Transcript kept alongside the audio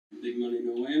Big money,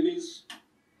 no whammies.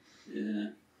 Yeah.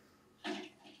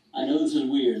 I know this is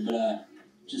weird, but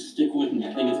just stick with me.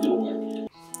 I think it's gonna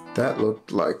work. That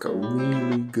looked like a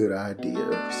really good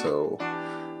idea, so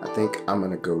I think I'm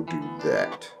gonna go do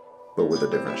that, but with a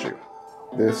different shoe.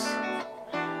 This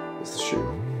is the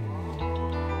shoe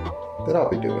that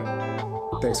I'll be doing.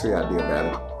 Thanks for the idea,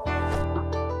 Babin.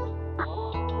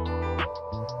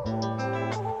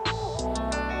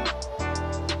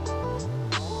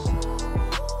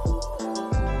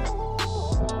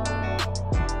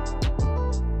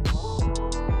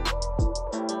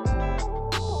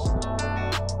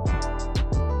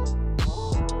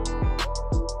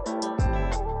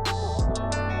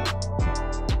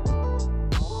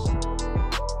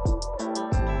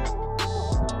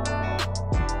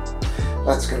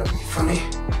 That's gonna be funny.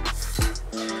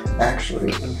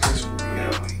 Actually, in this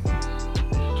video,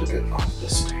 to get off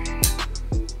this thing.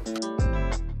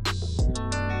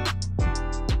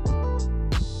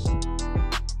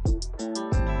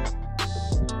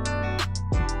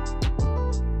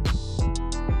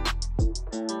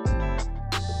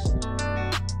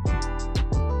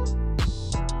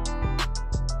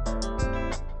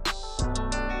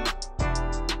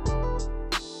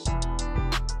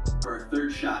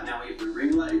 Third shot, now we have the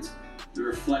ring lights, the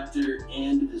reflector,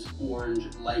 and this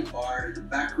orange light bar in the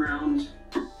background.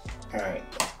 Alright,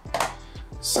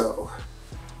 so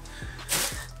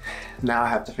now I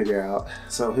have to figure out,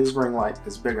 so his ring light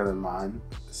is bigger than mine,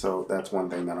 so that's one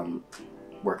thing that I'm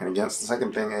working against. The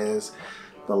second thing is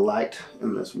the light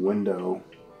in this window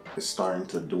is starting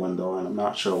to dwindle, and I'm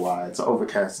not sure why. It's an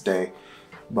overcast day,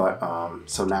 but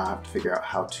so now I have to figure out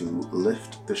how to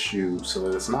lift the shoe so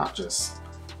that it's not just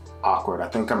awkward. I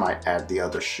think I might add the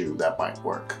other shoe. That might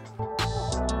work.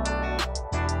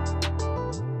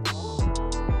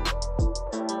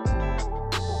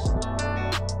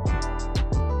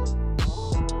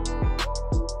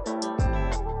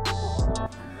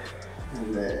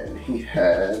 And then he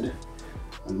had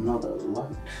another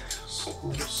light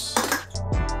source.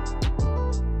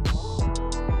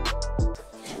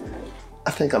 I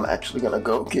think I'm actually gonna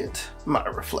go get my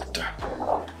reflector.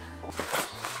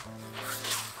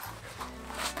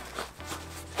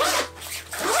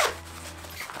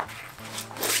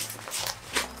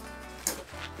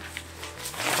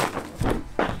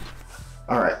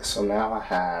 Alright, so now I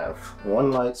have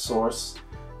one light source,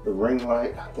 the ring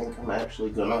light. I think I'm actually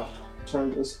gonna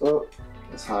turn this up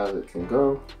as high as it can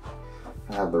go.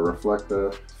 I have the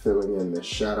reflector filling in this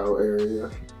shadow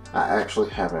area. I actually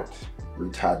haven't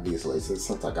retied these laces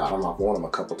since I got them. I've worn them a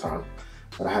couple times,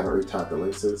 but I haven't retied the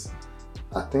laces.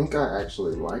 I think I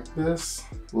actually like this.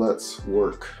 Let's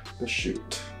work the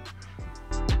shoot.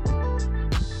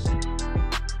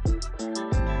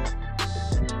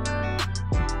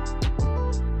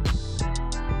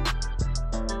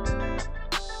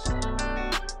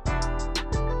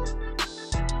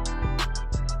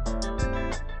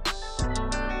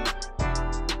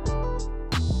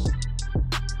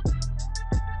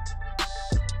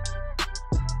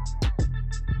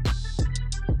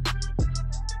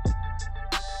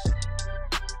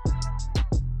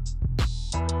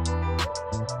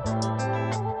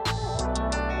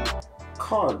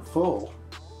 Card full.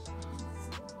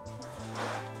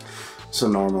 So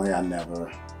normally I never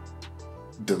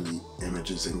delete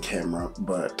images in camera,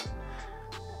 but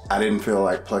I didn't feel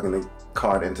like plugging the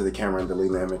card into the camera and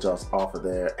deleting the image off of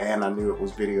there, and I knew it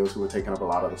was videos who were taking up a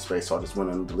lot of the space, so I just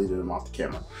went and deleted them off the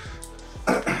camera.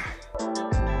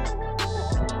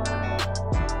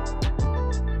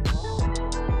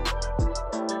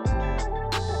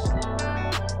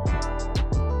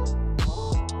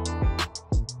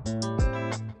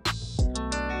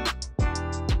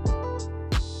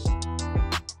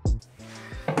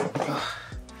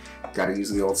 Gotta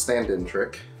use the old stand-in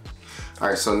trick. All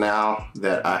right, so now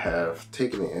that I have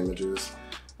taken the images,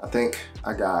 I think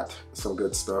I got some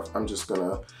good stuff. I'm just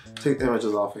gonna take the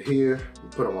images off of here,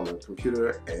 put them on the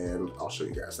computer, and I'll show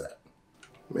you guys that.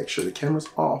 Make sure the camera's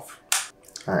off.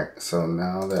 All right, so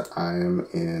now that I am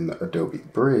in Adobe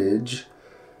Bridge,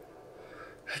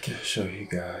 I can show you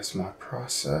guys my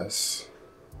process.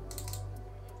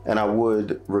 And I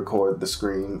would record the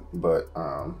screen, but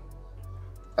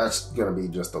that's gonna be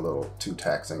just a little too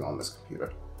taxing on this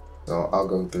computer. So I'll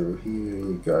go through here.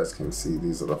 You guys can see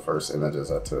these are the first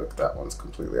images I took. That one's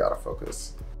completely out of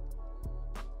focus.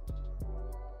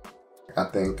 I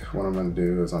think what I'm gonna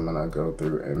do is I'm gonna go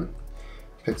through and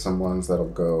pick some ones that'll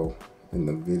go in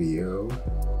the video.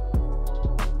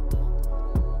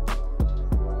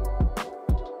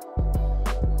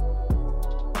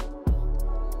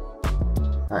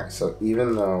 All right, so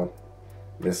even though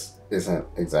this isn't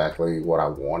exactly what I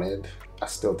wanted, I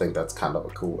still think that's kind of a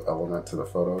cool element to the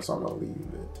photo, so I'm gonna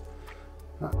leave it.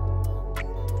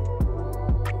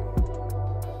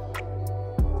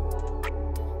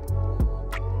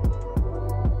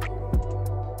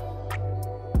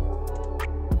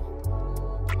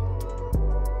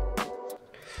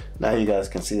 Now you guys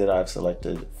can see that I've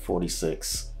selected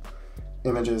 46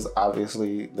 images.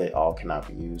 Obviously, they all cannot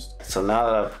be used. So now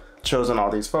that I've chosen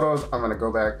all these photos, I'm gonna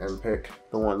go back and pick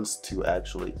the ones to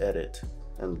actually edit,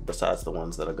 and besides the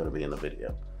ones that are gonna be in the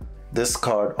video. This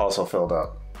card also filled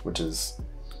up, which is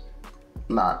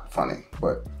not funny,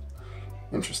 but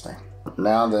interesting.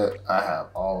 Now that I have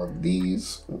all of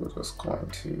these, we're just going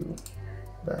to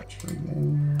batch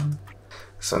rename.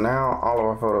 So now all of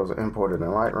our photos are imported in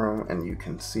Lightroom, and you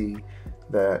can see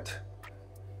that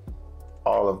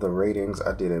all of the ratings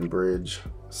I did in Bridge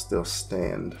still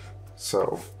stand.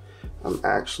 So I'm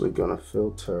actually gonna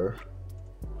filter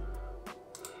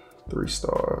 3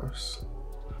 stars.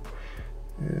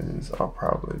 Is I'll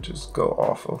probably just go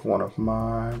off of one of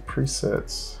my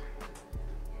presets.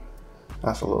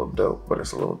 That's a little dope, but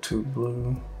it's a little too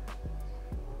blue.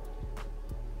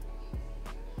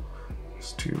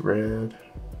 It's too red.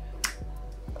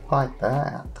 Like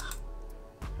that.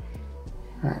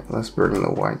 All right, let's bring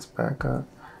the whites back up.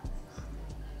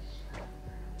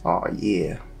 Oh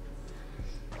yeah.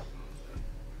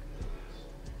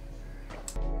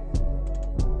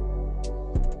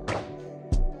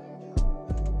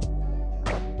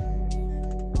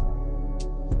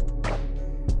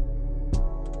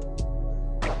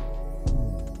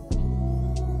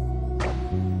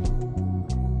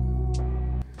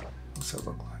 What's it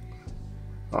look like?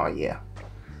 Oh yeah.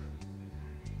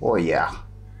 Oh yeah.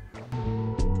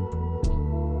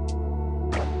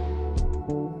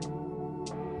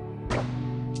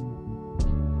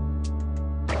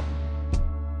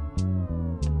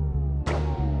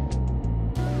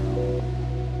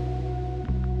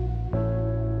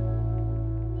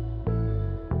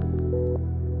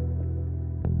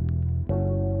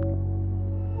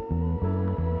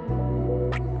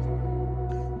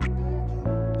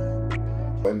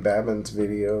 In Babin's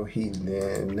video, he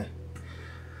then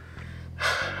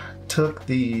took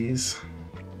these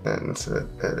and said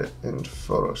edit in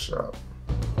Photoshop.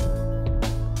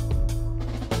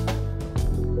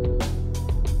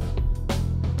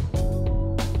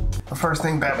 The first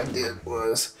thing Babin did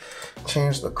was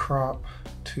change the crop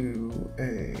to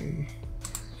a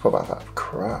 4x5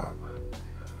 crop.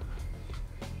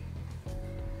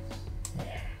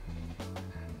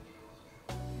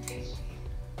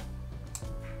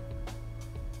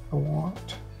 I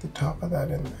want the top of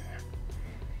that in there.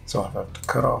 So if I have to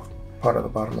cut off part of the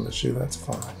bottom of the shoe, that's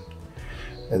fine.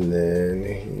 And then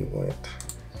he went,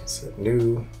 said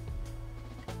new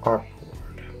artboard.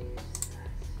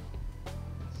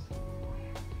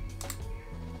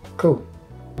 Cool.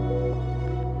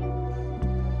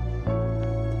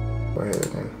 Go ahead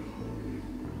and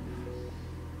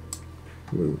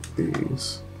move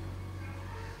these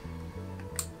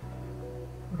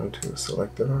onto a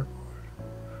selected artboard.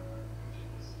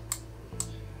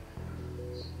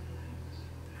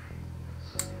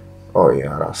 Oh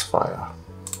yeah, that's fire.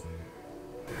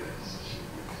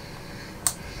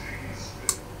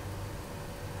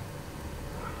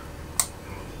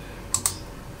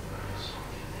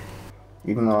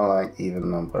 Even though I like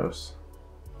even numbers,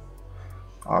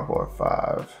 artboard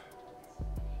 5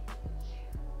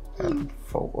 and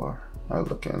 4 are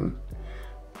looking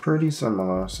pretty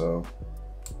similar, so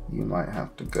you might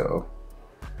have to go.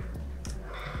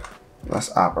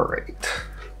 Let's operate.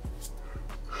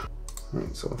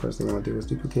 Alright, so the first thing I'm gonna do is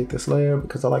duplicate this layer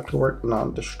because I like to work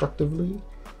non-destructively.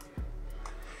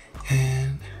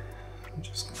 And I'm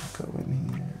just gonna go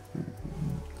in here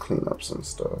and clean up some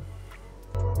stuff.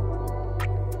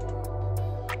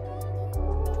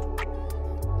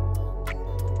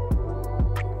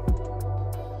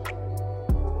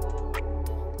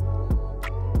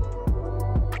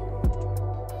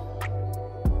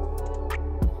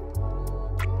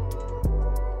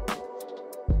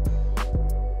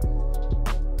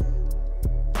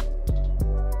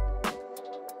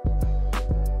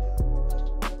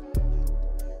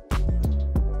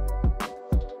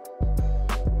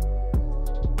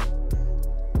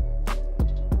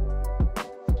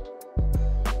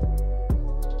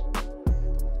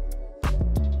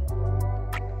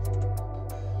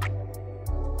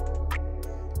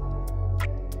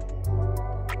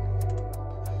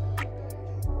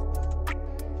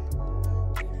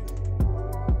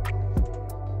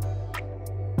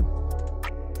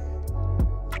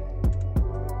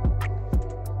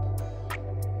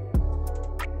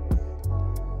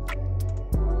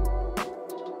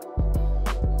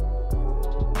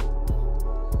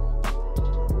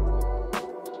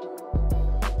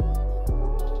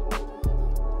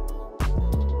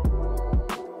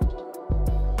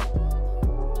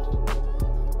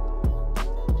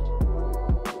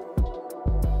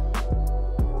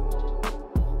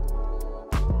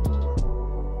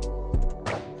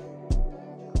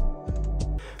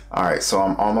 All right, so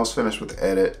I'm almost finished with the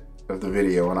edit of the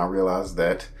video and I realized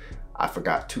that I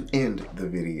forgot to end the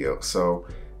video. So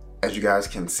as you guys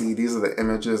can see, these are the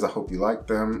images. I hope you like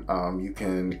them. You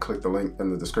can click the link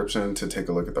in the description to take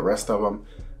a look at the rest of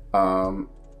them.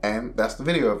 And that's the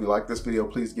video. If you like this video,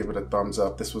 please give it a thumbs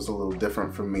up. This was a little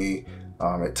different for me.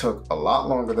 It took a lot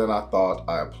longer than I thought.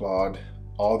 I applaud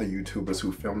all the YouTubers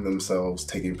who film themselves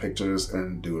taking pictures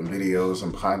and doing videos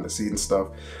and behind the scenes stuff,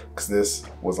 because this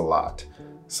was a lot.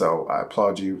 So I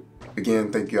applaud you. Again,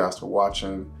 thank you guys for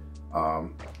watching.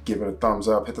 Give it a thumbs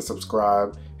up, hit the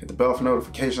subscribe, hit the bell for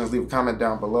notifications, leave a comment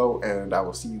down below, and I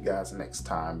will see you guys next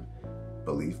time.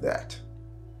 Believe that.